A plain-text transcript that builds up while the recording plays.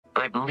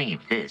I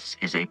believe this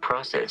is a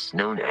process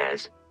known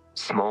as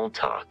small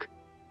talk.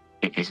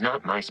 It is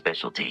not my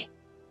specialty,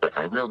 but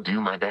I will do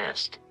my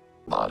best.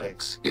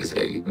 Robotics is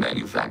a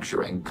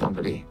manufacturing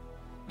company.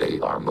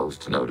 They are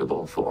most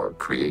notable for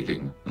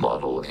creating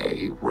Model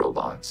A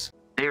robots.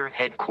 Their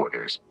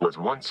headquarters was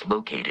once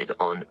located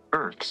on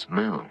Earth's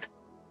moon.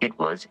 It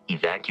was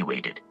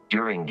evacuated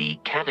during the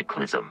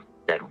cataclysm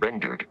that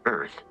rendered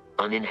Earth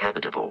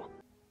uninhabitable.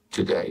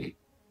 Today,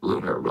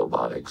 lunar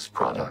robotics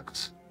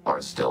products are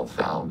still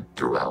found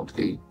throughout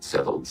the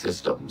settled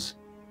systems,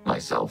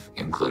 myself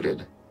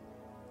included.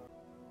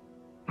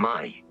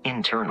 My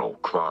internal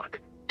clock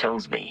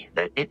tells me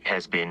that it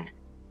has been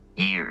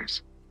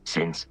years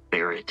since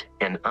Barrett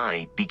and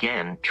I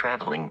began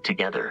traveling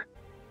together.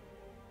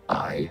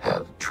 I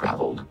have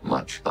traveled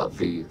much of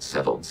the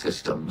settled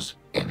systems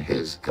in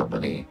his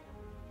company.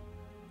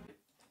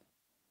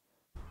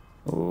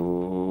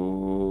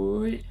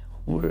 Oh,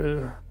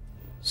 we're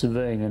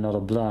surveying another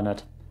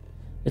planet.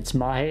 It's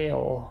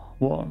Maheo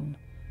 1,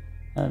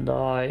 and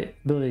I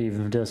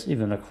believe there's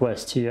even a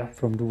quest here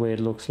from the way it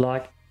looks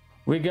like.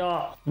 We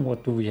got,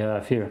 what do we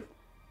have here?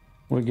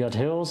 We got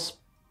hills,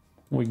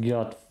 we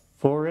got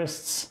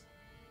forests,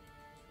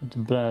 the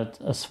planet,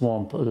 a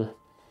swamp. The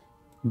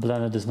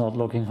planet is not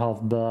looking half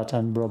bad,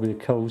 and probably a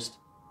coast.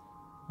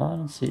 I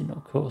don't see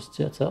no coast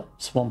yet. A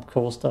swamp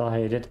coast, I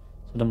hate it.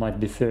 So there might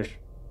be fish.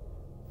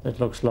 It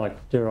looks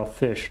like there are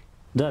fish.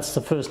 That's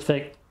the first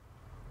thing.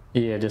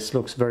 Yeah, this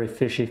looks very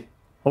fishy.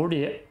 Oh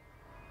dear.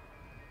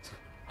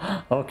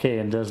 Okay,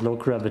 and there's low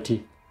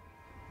gravity.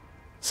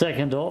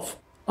 Second off,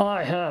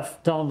 I have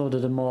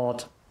downloaded a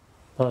mod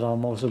that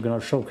I'm also gonna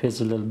showcase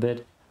a little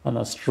bit, and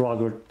I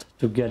struggled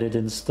to get it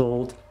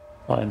installed.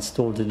 I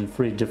installed it in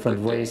 3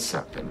 different ways.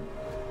 Captain.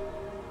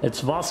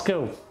 It's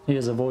Vasco. He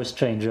is a voice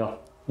changer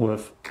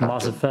with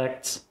Mass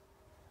Effects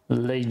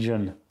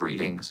Legion.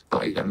 Greetings,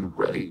 I am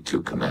ready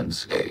to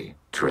commence a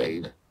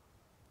trade.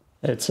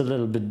 It's a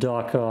little bit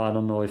darker, I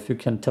don't know if you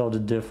can tell the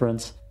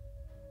difference.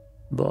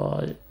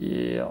 But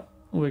yeah,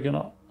 we're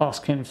gonna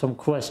ask him some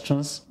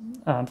questions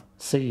and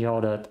see how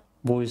that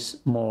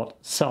voice mod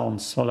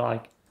sounds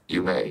like.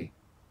 You may.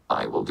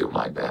 I will do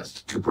my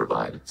best to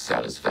provide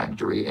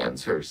satisfactory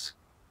answers.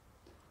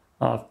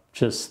 I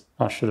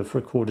should have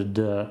recorded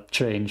the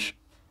change.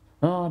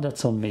 Ah,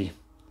 that's on me.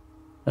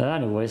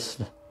 Anyways,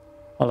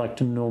 I'd like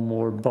to know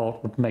more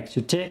about what makes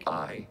you tick.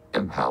 I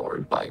am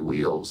powered by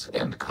wheels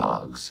and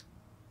cogs.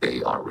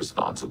 They are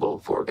responsible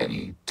for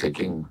any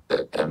ticking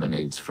that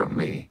emanates from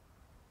me.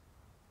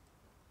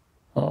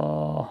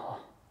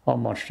 How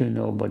much do you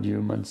know about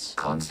humans?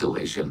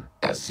 Constellation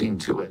has seen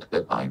to it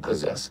that I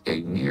possess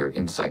a near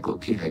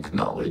encyclopedic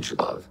knowledge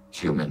of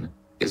human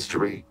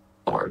history,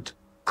 art,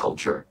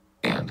 culture,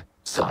 and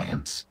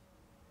science.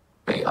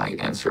 May I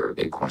answer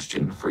a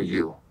question for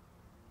you?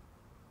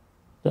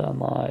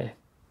 Damn, I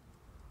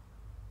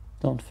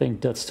don't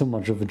think that's too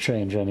much of a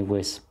change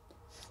anyways.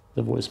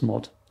 The voice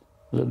mod,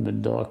 a little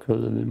bit darker, a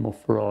little bit more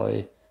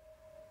fry.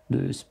 Do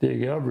you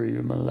speak every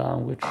human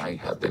language? I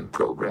have been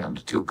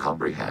programmed to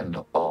comprehend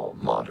all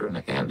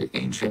modern and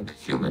ancient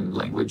human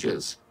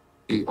languages.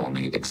 The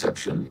only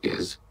exception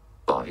is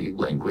body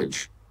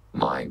language.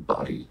 My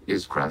body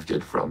is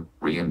crafted from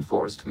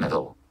reinforced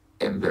metal,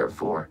 and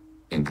therefore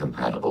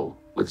incompatible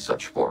with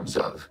such forms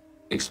of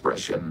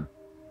expression.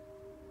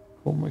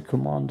 Call me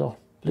Commander,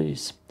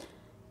 please.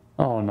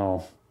 Oh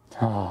no.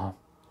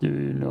 Do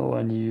you know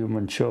any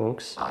human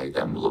jokes? I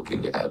am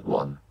looking at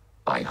one.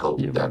 I hope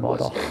that was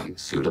a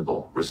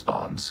suitable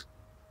response.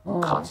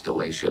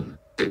 Constellation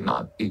did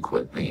not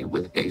equip me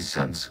with a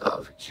sense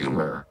of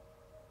humor.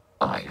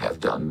 I have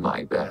done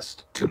my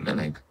best to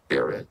mimic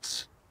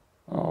Barrett's.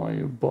 Oh,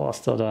 you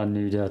bastard, I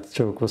knew that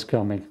joke was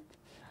coming.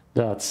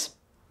 That's...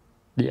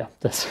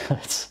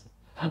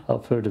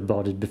 I've heard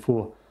about it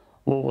before.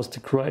 What was the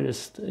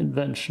greatest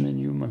invention in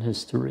human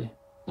history?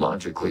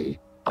 Logically,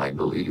 I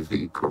believe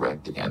the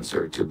correct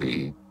answer to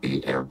be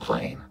the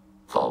airplane,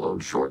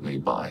 followed shortly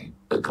by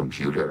the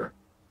computer.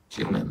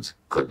 Humans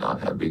could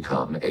not have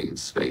become a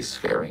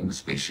spacefaring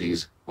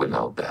species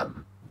without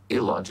them.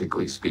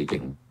 Illogically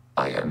speaking,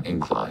 I am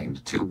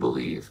inclined to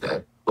believe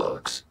that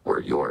books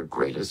were your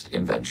greatest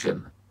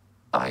invention.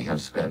 I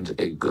have spent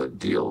a good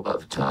deal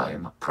of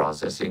time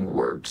processing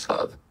works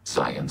of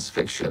science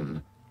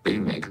fiction. They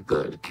make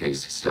good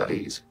case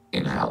studies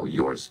in how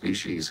your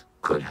species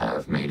could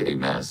have made a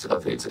mess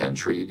of its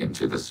entry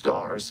into the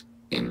stars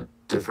in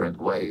different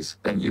ways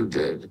than you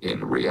did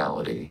in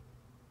reality.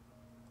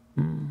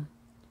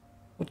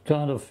 What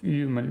kind of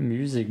human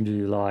music do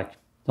you like?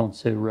 Don't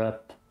say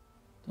rap.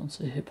 Don't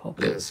say hip-hop.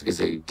 This is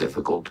a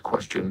difficult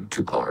question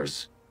to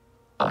parse.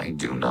 I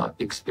do not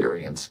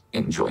experience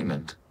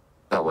enjoyment.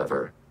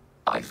 However,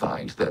 I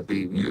find that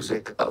the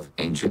music of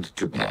ancient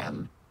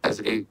Japan has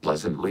a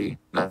pleasantly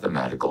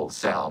mathematical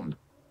sound.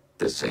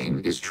 The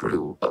same is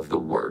true of the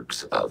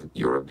works of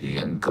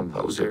European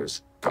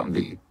composers from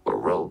the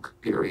Baroque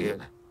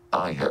period.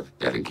 I have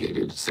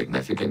dedicated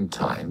significant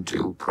time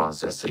to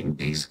processing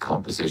these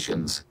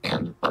compositions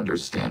and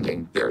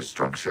understanding their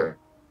structure.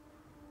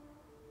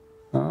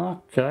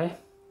 Okay.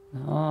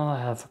 I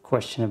have a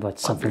question about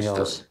something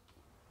else.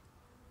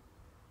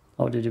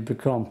 How did you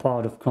become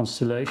part of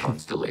Constellation?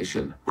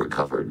 Constellation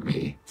recovered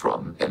me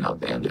from an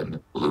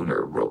abandoned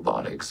lunar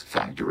robotics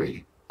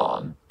factory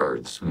on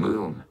Earth's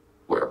moon,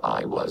 where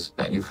I was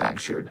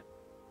manufactured.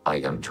 I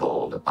am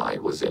told I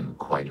was in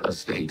quite a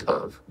state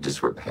of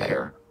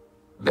disrepair.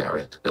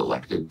 Barrett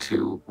elected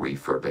to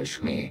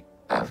refurbish me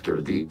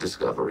after the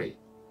discovery.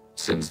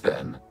 Since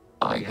then,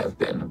 I have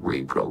been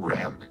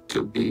reprogrammed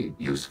to be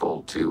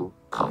useful to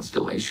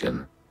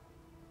Constellation.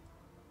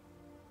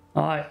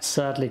 I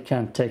sadly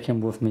can't take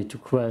him with me to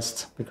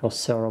Quest, because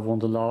Sarah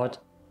won't allow it.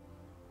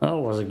 That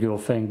was a good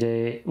thing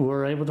they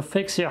were able to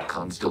fix you.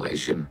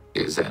 Constellation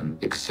is an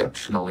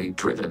exceptionally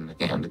driven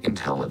and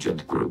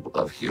intelligent group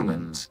of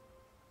humans.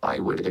 I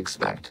would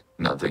expect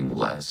nothing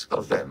less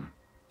of them.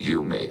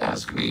 You may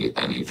ask me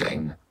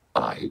anything.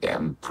 I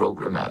am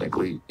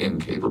programmatically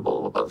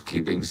incapable of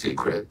keeping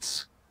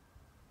secrets.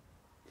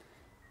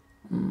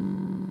 Do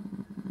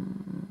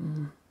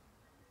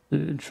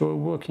you enjoy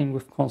working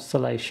with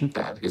Constellation?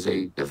 That is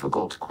a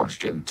difficult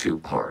question to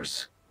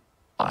parse.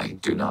 I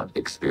do not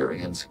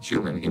experience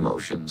human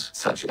emotions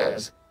such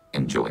as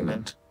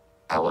enjoyment.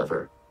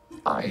 However,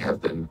 I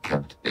have been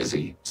kept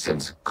busy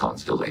since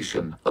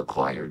Constellation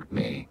acquired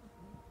me.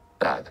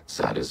 That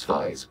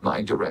satisfies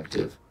my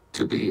directive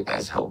to be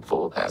as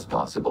helpful as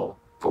possible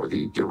for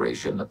the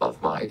duration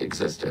of my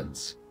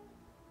existence.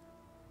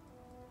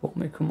 Call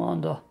me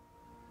Commander.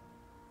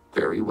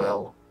 Very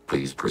well.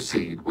 Please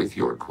proceed with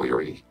your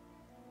query.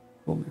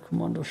 Call me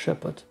Commander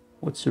Shepard.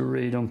 What's your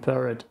read on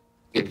Parrot?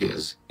 It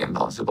is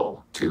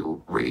impossible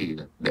to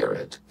read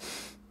Barrett.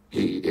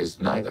 He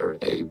is neither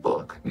a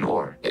book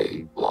nor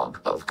a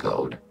block of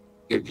code.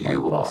 If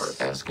you are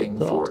asking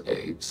for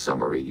a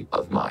summary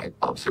of my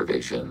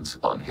observations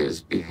on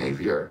his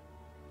behavior,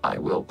 I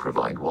will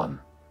provide one.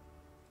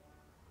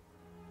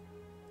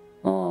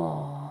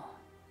 Oh.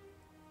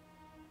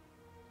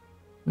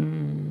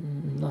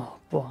 Oh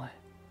boy.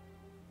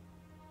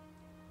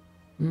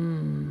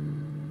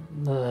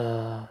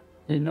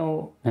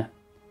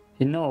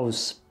 He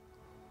knows.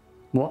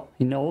 What?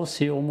 He knows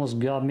he almost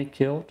got me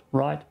killed,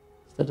 right?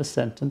 Is that a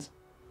sentence?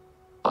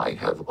 I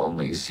have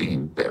only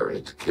seen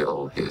Barrett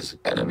kill his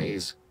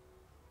enemies.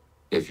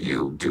 If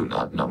you do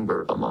not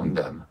number among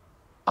them,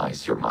 I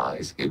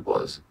surmise it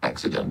was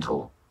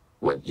accidental.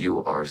 What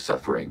you are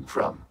suffering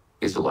from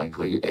is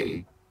likely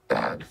a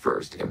bad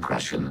first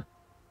impression.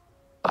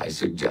 I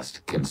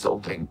suggest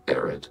consulting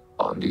Barrett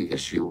on the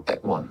issue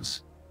at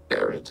once.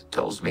 Barrett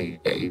tells me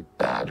a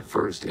bad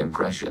first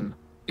impression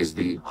is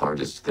the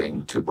hardest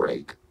thing to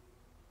break.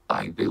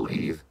 I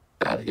believe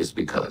that is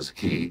because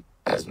he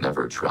has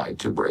never tried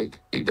to break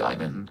a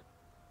diamond.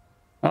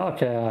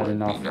 Okay, I had Let me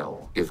enough.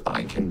 know if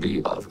I can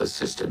be of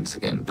assistance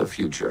in the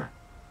future.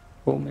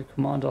 Call me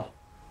Commander.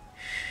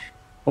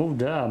 Oh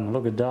damn,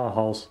 look at that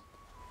house.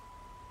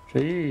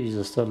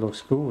 Jesus, that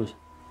looks cool.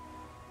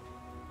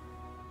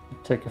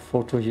 Take a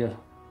photo here.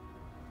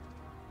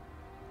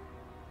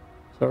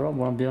 Sarah,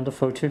 wanna be on the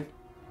photo?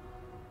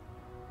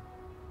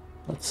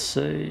 Let's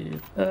see.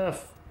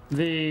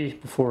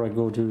 FV before I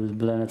go to the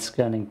planet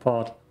scanning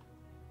part.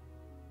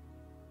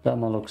 That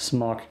one looks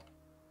smart.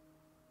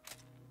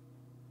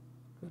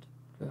 Good.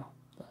 Good.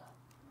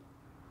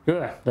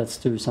 Good. Let's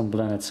do some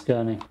planet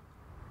scanning.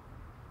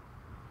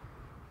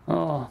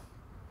 Oh,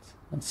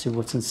 let's see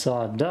what's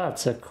inside.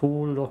 That's a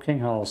cool looking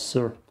house,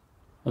 sir.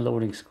 The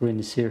loading screen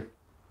is here.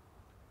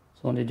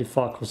 It's only the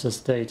Farcos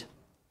estate.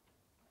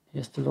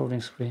 Here's the loading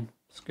screen.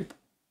 Skip.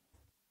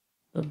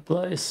 The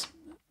place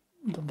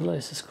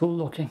is cool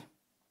looking. Is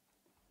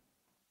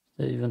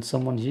there even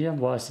someone here?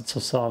 Why is it so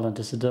silent?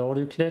 Is it the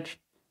audio glitch?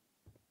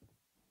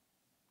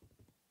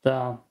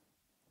 Damn.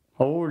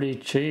 Holy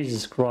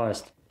Jesus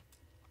Christ.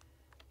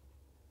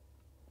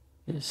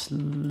 He's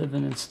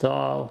living in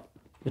style.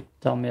 You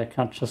tell me I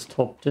can't just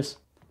top this?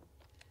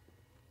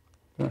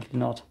 Apparently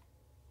not.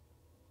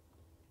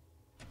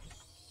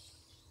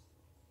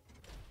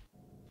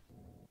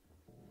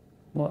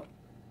 What?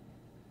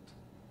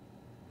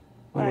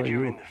 Glad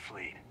you're in the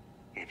fleet.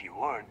 If you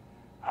weren't,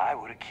 I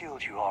would have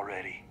killed you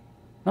already.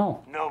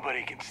 No.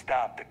 Nobody can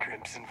stop the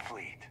Crimson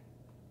Fleet.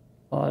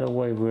 By the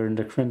way, we're in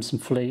the Crimson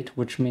Fleet,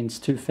 which means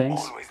two things.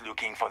 Always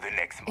looking for the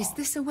next Is move.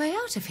 this a way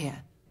out of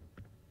here?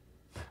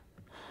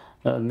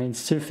 That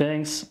means two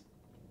things.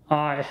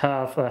 I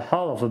have a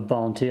hell of a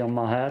bounty on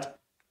my head.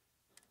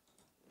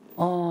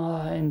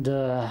 In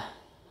the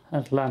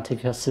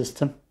Atlantica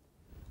system.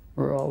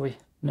 Where are we?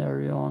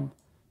 Nerion.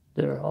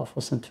 There,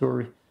 Alpha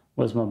Centauri.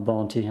 Where's my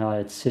bounty?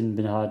 It's hidden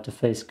behind the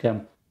face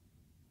cam.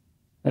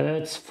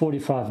 It's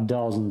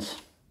 45,000.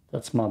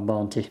 That's my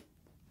bounty.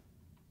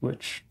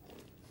 Which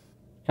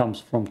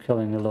comes from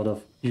killing a lot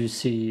of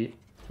UC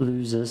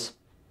losers.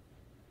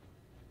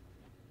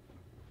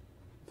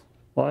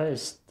 Why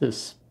is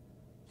this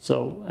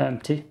so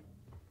empty?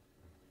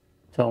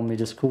 Tell me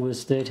this cool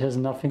estate has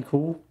nothing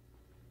cool?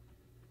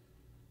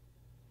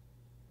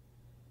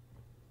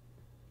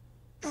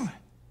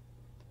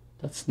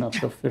 That's not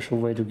the official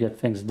way to get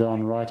things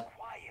done, right?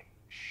 Quiet.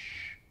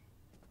 Shh.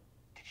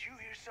 Did you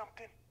hear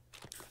something?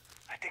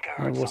 I think I It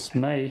heard was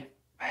something. May.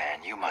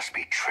 Man, you must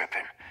be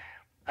tripping.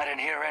 I didn't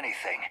hear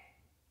anything.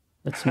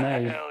 It's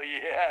May. Hell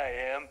yeah, I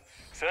am.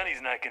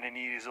 Sonny's not gonna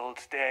need his old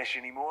stash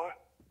anymore.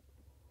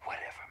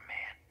 Whatever,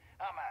 man.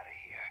 I'm out of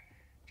here.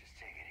 Just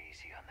take it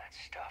easy on that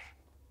stuff.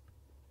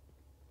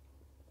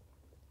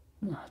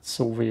 It's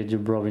so weird, you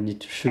probably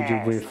need to shoot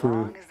your way As through.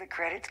 long as the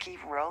credits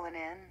keep rolling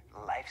in,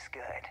 life's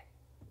good.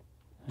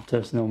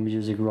 There's no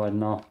music right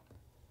now.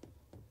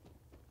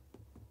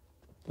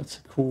 That's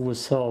a cool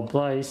as hell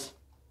place.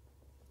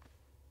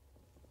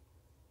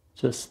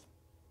 Just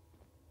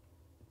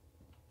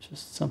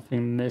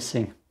something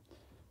missing.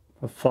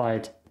 A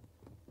fight.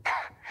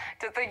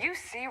 Does the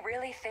UC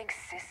really think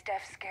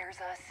SysDef scares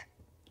us?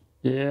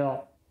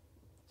 Yeah.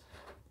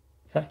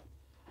 Okay.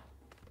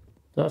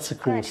 That's a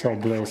cool Glad as you're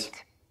hell in the place.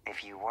 fleet.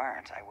 If you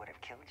weren't, I would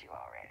have killed you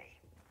already.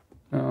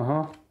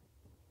 Uh-huh.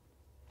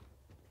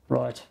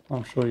 Right,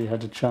 I'm sure you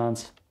had a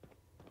chance.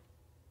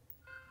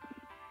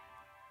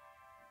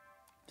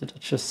 Did I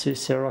just see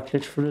Sarah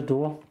glitch through the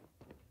door?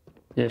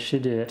 Yes, she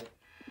did.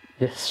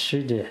 Yes,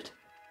 she did.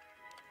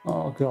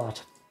 Oh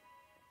god.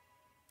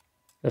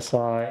 Guess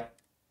I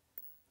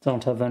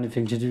don't have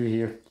anything to do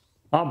here.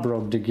 I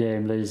broke the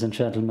game, ladies and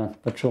gentlemen,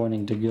 by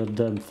joining the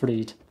goddamn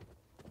fleet.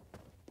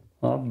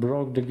 I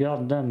broke the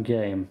goddamn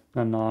game,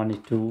 and now I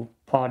need to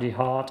party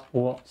hard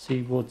or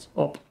see what's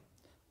up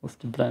with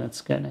the planet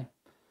scanning.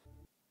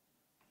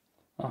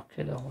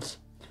 Okay, that was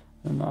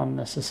an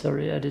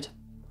unnecessary edit.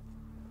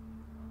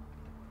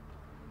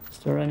 Is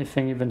there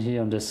anything even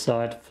here on this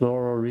side?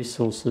 Flora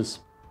resources.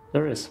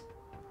 There is.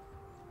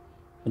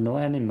 But no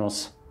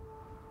animals.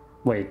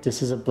 Wait,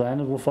 this is a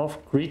planet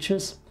without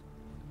creatures?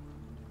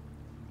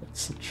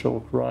 That's a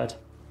joke, right?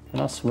 Can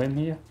I swim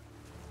here?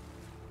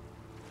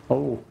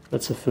 Oh,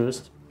 that's a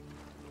first.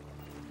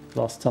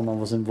 Last time I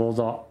was involved,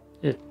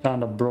 it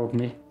kind of broke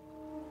me.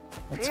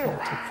 That's gonna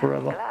take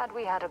forever. Glad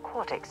we had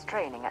aquatics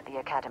training at the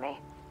academy.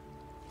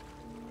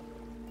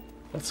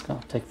 That's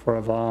gonna take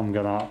forever. I'm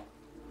gonna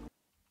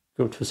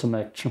go to some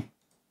action.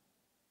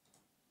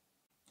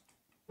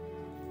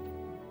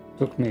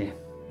 Took me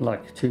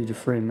like 2 to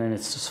 3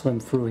 minutes to swim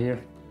through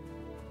here.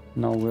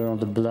 Now we're on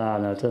the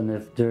planet, and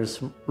if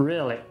there's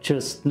really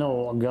just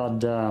no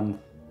goddamn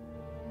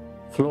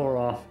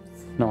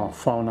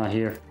fauna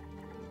here,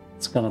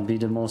 it's gonna be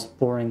the most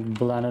boring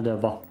planet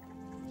ever.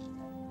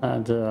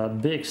 And a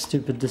big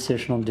stupid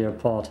decision on their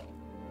part.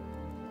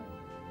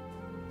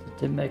 Did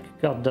they make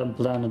a goddamn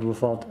planet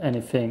without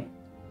anything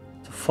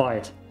to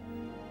fight?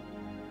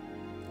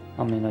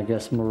 I mean, I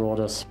guess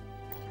marauders,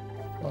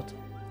 but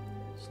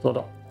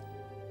Stutter.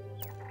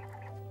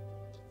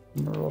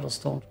 Marauders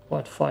don't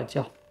quite fight,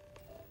 yeah.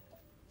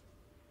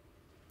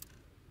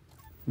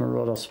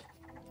 Marauders,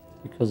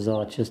 because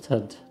I just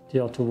had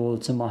the outer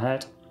worlds in my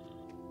head,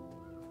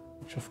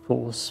 which of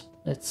course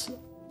it's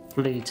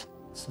fleet.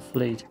 It's a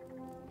fleet.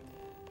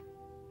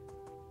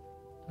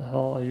 The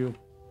hell are you?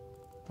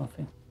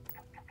 Nothing.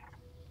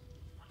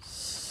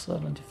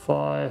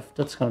 75.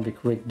 That's gonna be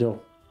quick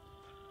though.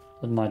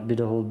 That might be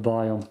the whole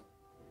biome.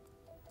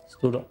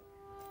 Stutter.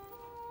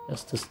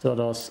 Yes, the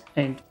stutters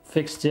ain't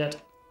fixed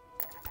yet.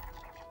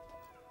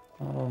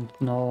 I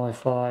don't know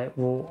if I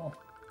will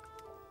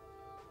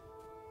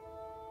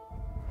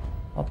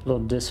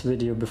upload this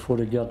video before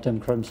the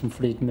goddamn Crimson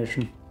Fleet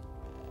mission.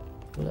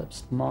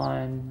 Collapsed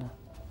mine.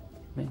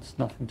 Means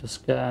nothing to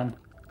scan.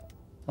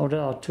 Oh,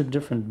 there are 2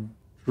 different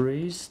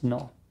trees?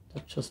 No,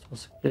 that just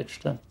was a glitch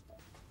then.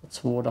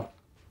 That's water.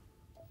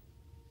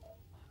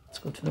 Let's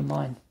go to the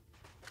mine.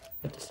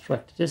 Get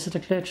distracted. Is it a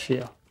glitch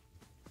here?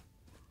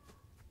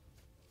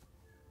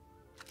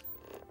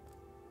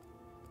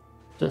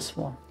 This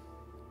one.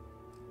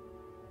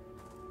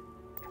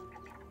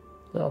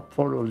 The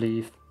Apollo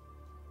leaf.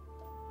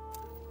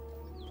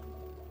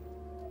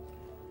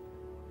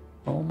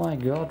 Oh my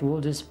god,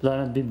 will this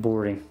planet be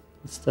boring?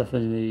 It's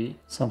definitely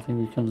something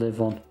we can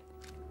live on.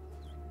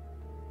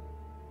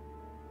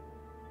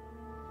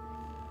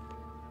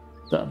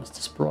 Damn, it's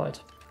the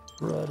sprite.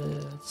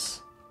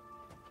 Credits.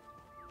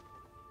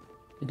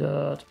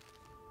 That.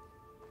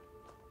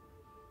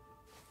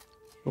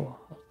 Sure,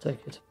 I'll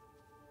take it.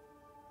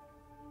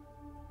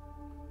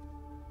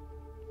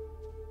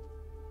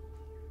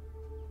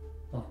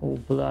 A whole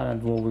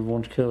planet where we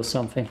won't kill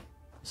something.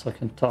 So I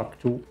can talk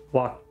to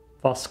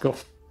Vasco.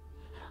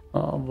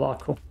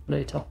 Vacuum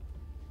later.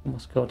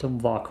 Almost got him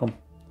vacuum.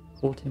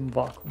 Called him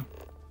vacuum.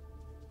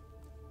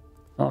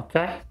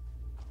 Okay.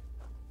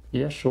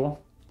 Yeah, sure.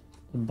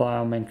 The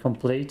biome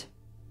incomplete.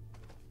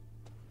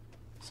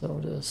 So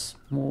there's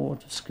more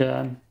to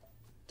scan.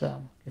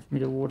 Damn, give me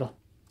the water.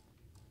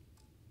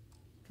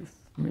 Give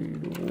me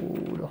the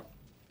water.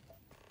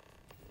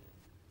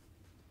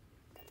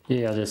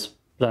 Yeah, this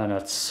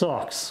planet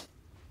sucks.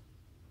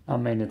 I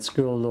mean, it's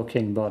cool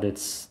looking, but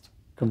it's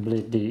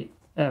completely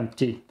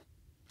empty.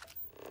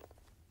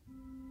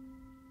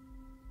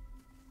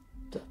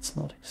 That's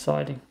not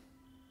exciting.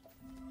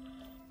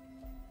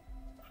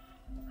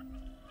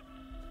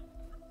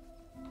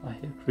 I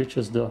hear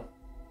creatures though.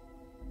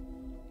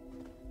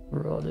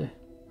 Where are they?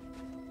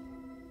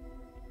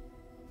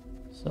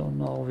 So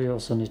now we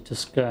also need to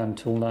scan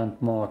 2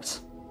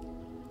 landmarks,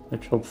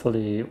 which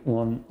hopefully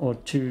 1 or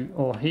 2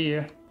 are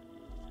here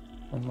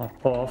on my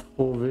path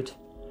forward.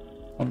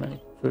 How many?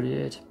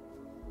 38.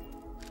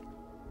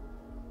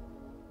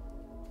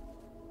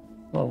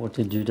 Why would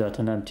you do that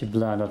on an empty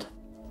planet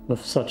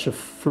with such a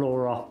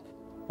flora?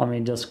 I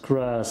mean, there's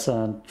grass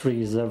and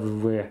trees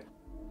everywhere.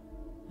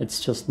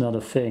 It's just not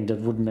a thing that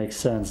would make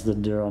sense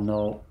that there are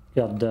no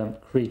goddamn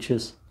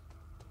creatures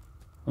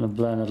on a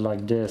planet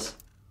like this.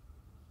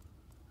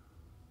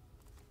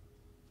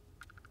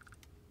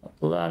 A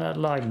planet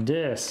like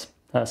this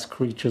has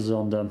creatures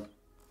on them.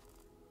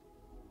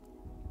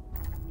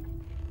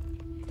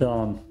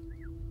 Done.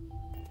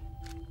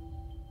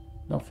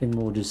 Nothing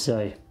more to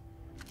say.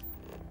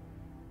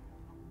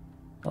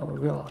 Oh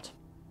god.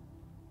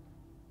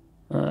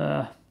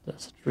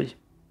 There's a tree.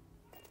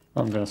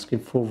 I'm gonna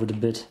skip forward a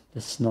bit.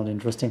 This is not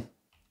interesting.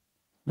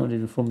 Not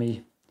even for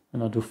me.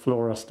 And I do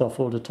flora stuff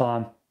all the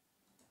time.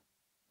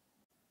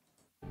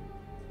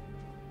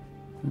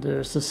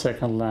 There's the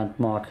second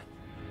landmark.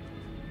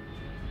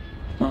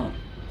 Oh,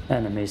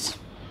 enemies.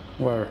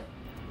 Where?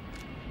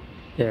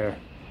 There.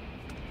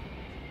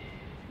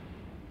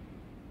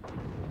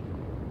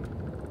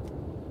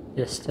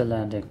 Yes, they're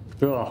landing.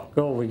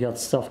 Go, we got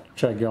stuff to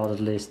check out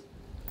at least.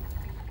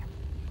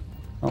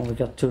 Oh, we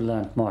got 2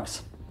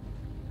 landmarks.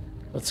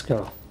 Let's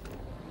go.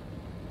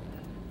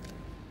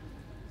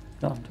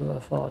 Come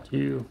to FR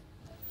you.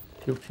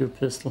 Pew pew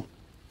pistol.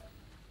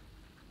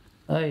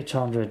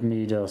 800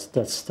 meters,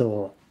 that's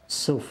still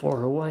so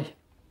far away.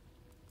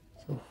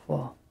 So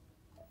far.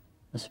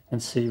 As you can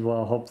see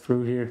while I hop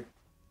through here.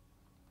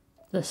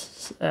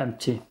 This is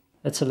empty.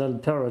 It's a little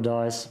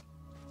paradise.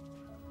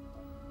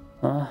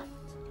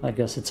 I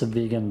guess it's a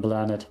vegan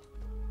planet.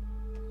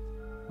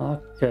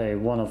 Okay,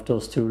 one of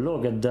those 2.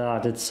 Look at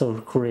that, it's so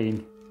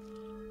green.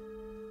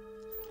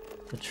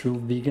 The true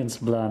vegan's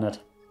planet.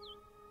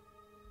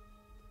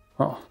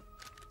 Oh,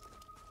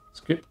 it's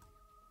good.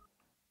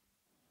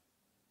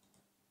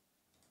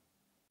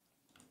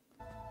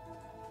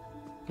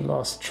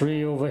 Last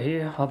tree over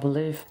here, I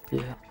believe.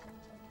 Yeah.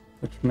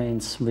 Which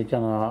means we're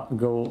gonna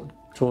go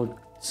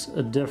towards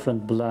a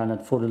different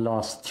planet for the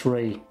last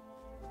 3.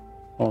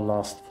 Or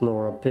last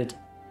flora pit.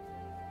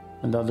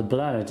 And then the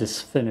planet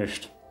is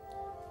finished.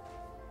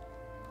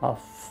 I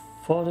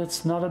thought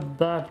it's not a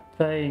bad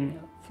paying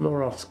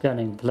flora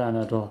scanning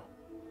planet or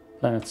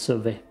planet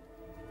survey.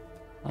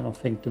 I don't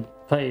think the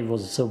pay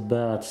was so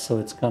bad, so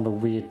it's kind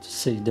of weird to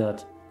see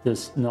that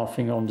there's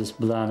nothing on this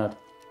planet.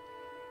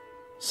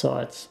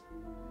 Besides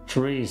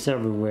trees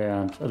everywhere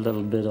and a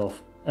little bit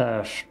of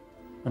ash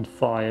and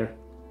fire.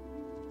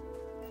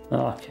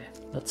 Okay,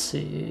 let's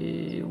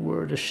see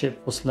where the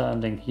ship was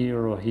landing,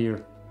 here or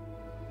here.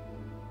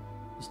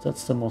 Because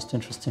that's the most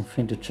interesting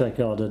thing to check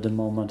out at the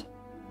moment.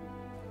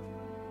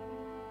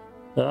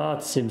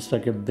 That seems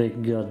like a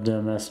big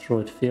goddamn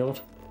asteroid field.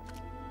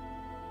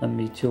 A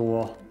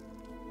meteor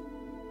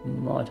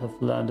might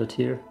have landed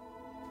here.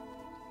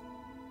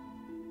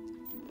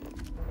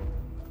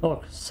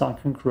 Look,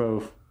 sunken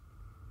grove.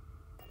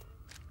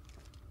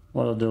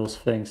 What are those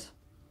things?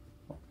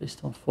 Oh, please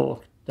don't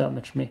fall,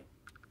 damage me.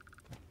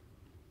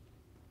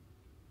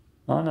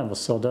 I never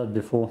saw that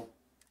before.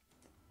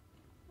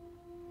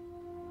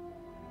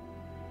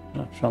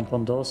 I'll jump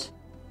on those.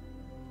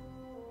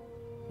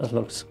 That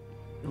looks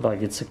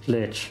like it's a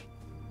glitch.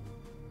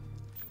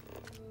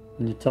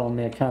 And you told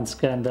me I can't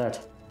scan that.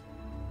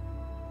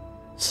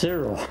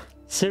 0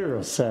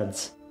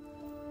 cents.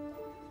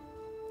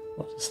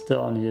 What is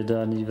down here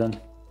then even?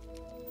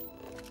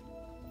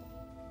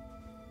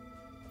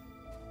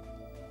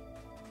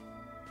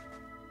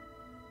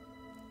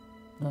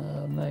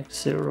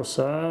 Makes 0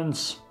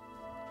 sense.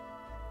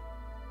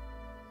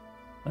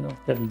 I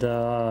don't get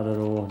that at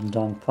all.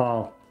 Done,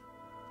 pal.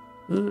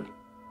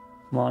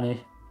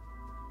 Money.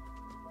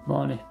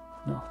 Money.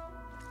 No.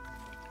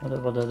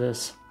 Whatever that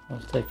is, I'll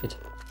take it.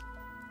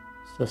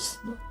 There's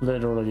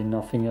literally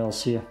nothing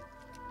else here.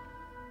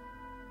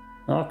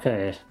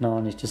 Okay, now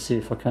I need to see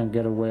if I can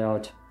get a way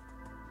out.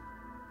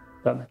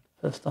 Damn it,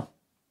 Bethesda.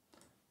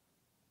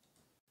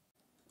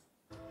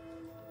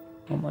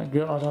 Oh my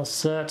god, I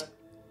said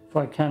if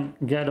I can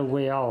get a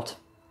way out.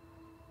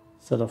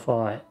 Instead of if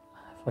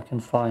I can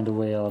find a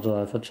way out,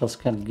 or if I just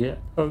can't get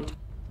out.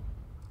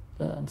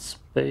 Then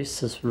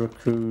space is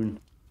raccoon.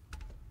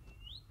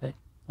 Okay,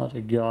 not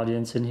the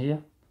guardians in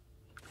here.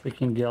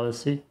 Freaking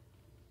galaxy.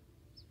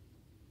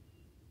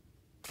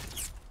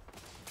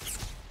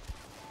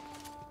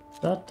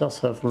 That does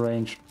have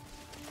range.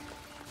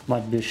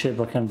 Might be a ship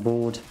I can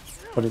board,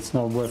 but it's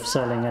not worth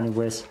selling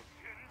anyways.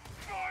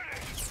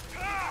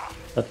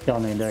 That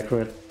gun ain't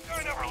accurate.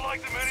 I never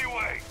liked him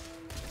anyway.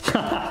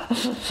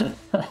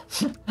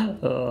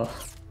 Oh,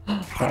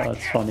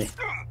 that's funny.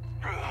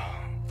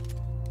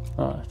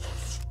 Oh,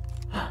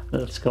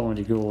 let's go in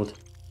the gold.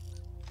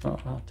 Oh,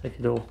 I'll take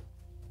it all.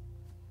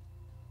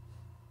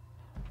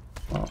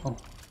 Uh-oh.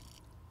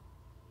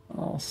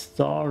 Oh,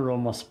 star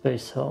on my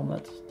space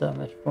helmet.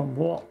 Damage from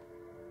what?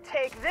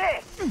 Take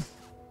this!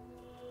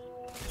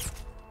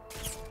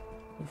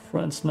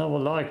 friends never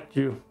liked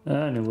you.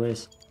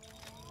 Anyways.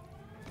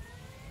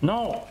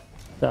 No!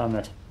 Damn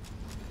it.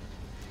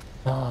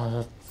 Ah,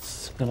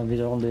 that's gonna be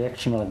the only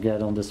action I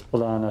get on this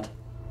planet.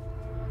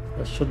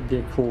 There should be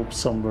a corpse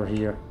somewhere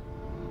here.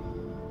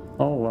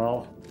 Oh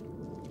well.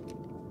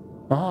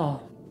 Ah,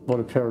 what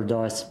a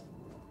paradise.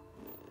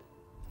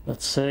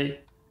 Let's see.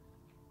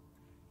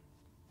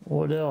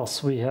 What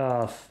else we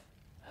have?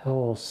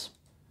 Hills.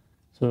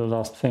 So the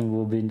last thing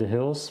will be in the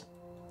hills.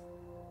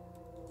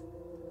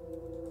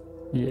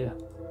 Yeah.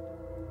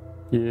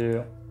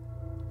 Yeah.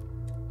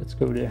 Let's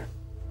go there.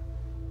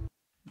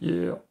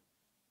 Yeah.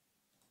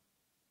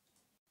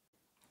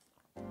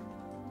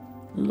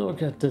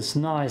 Look at this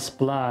nice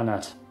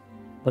planet.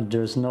 But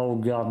there's no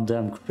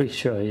goddamn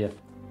creature here.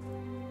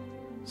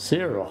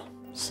 0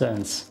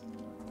 cents.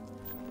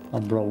 My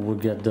bro will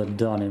get that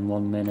done in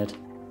 1 minute.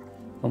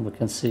 And we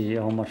can see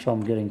how much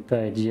I'm getting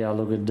paid. Yeah,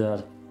 look at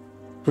that.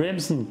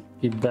 Crimson,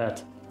 you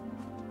bet.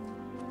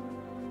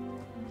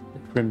 The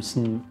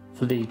Crimson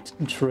Fleet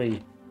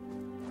tree.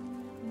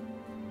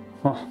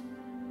 Huh.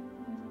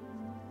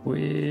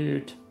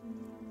 Weird.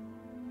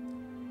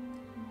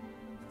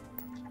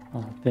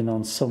 I've been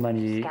on so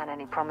many Scan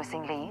any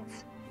promising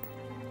leads?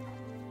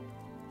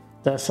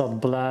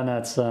 desert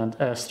planets and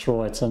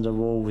asteroids, and there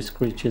were always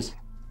creatures.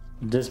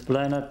 This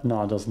planet?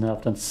 No, it doesn't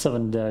have them.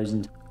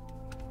 7,000.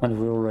 And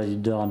we're already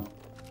done.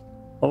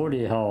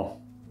 Holy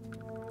hell.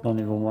 Don't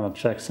even want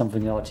to check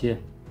something out here.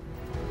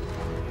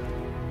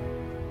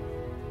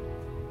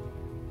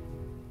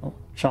 Oh,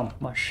 jump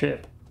my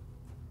ship.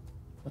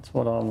 That's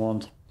what I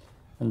want.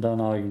 And then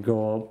I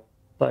go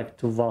back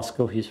to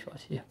Vasco, he's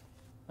right here.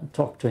 And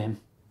talk to him.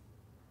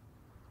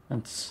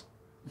 And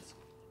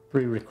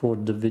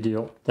pre-record the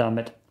video, damn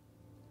it.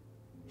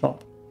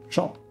 Jump,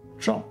 jump,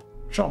 jump,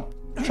 jump,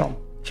 jump,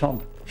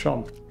 jump,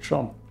 jump,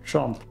 jump,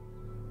 jump.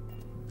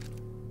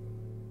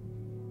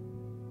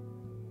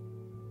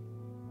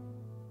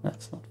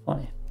 That's not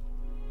funny.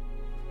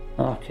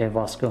 Okay,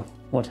 Vasco,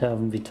 what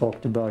haven't we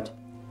talked about?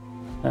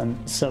 And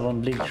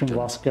 7 leaks from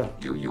Vasco.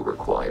 Do you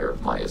require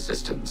my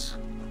assistance?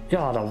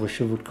 God, I wish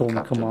you would call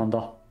me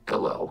Commander.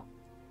 Hello.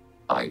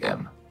 I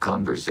am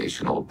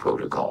conversational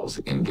protocols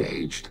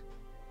engaged.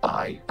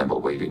 I am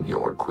awaiting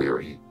your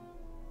query.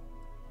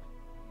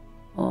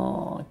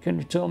 Oh, can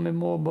you tell me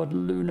more about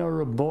Lunar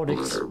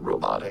Robotics? Lunar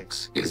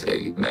Robotics is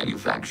a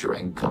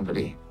manufacturing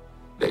company.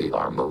 They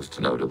are most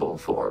notable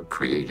for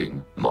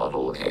creating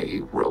Model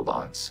A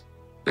robots.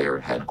 Their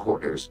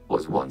headquarters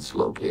was once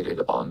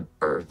located on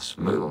Earth's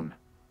moon.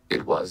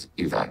 It was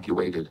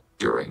evacuated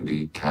during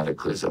the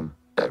cataclysm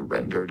that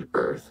rendered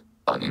Earth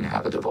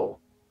uninhabitable.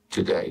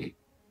 Today,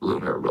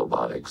 Lunar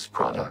Robotics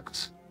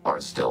products are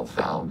still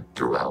found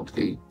throughout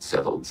the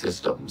settled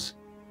systems,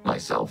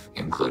 myself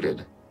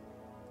included.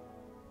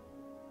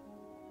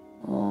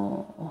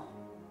 Oh,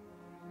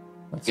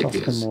 let's It ask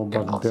him is more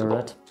about impossible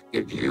Barrett.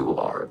 if you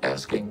are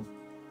asking.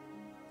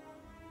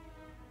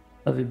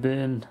 Have you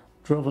been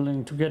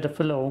traveling together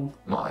for long?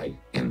 My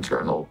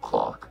internal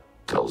clock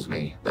tells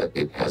me that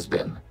it has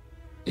been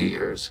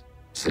years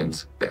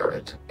since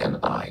Barrett and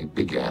I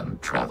began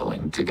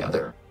traveling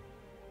together.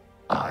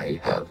 I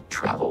have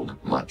traveled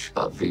much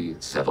of the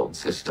settled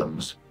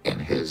systems in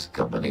his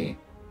company.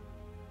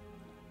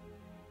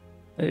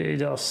 He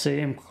does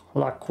seem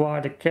like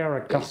quite a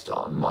character. Based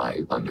on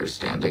my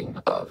understanding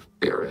of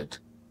Barrett,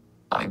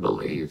 I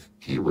believe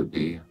he would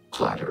be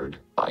flattered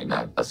by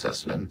that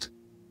assessment.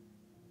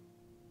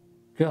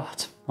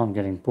 God, I'm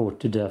getting bored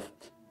to death.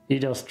 He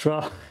does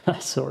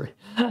sorry.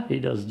 He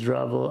does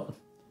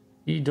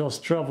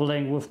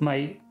traveling with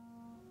me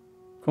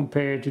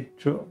compared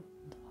to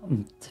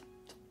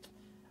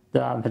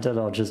damn it,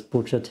 I just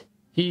butchered.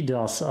 He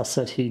does, I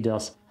said he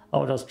does.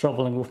 How does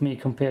traveling with me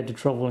compared to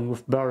traveling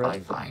with Barrett? I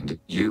find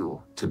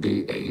you to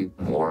be a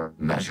more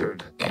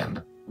measured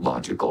and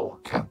logical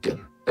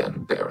captain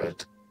than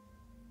Barrett.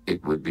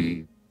 It would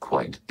be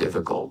quite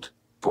difficult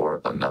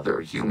for another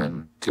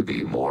human to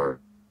be more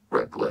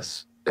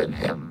reckless than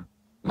him.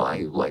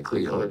 My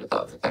likelihood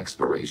of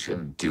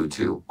expiration due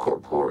to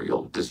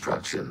corporeal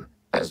destruction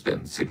has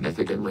been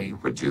significantly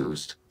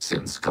reduced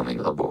since coming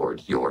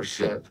aboard your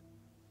ship.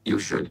 You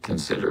should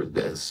consider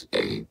this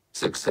a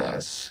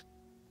success.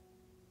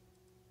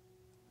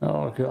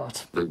 Oh God.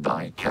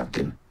 Goodbye,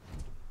 Captain.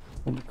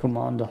 Call me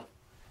Commander.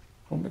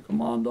 Call me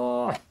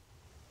Commander.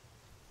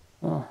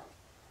 Oh.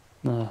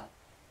 No.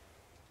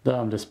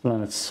 Damn, this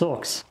planet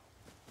sucks.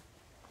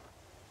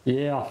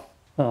 Yeah,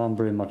 I'm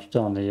pretty much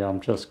done here.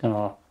 I'm just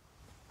gonna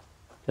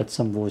get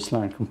some voice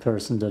line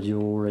comparison that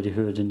you already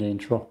heard in the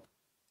intro.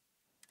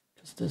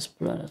 Because this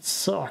planet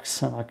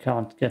sucks and I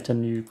can't get a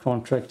new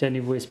contract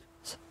anyways.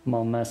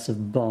 My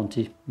massive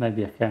bounty.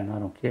 Maybe I can, I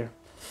don't care.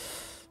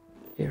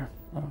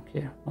 I don't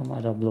care. I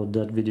might upload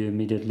that video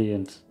immediately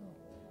and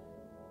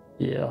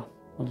yeah,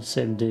 on the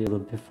same day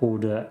but before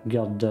the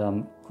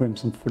goddamn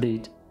Crimson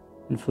Fleet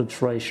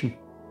infiltration.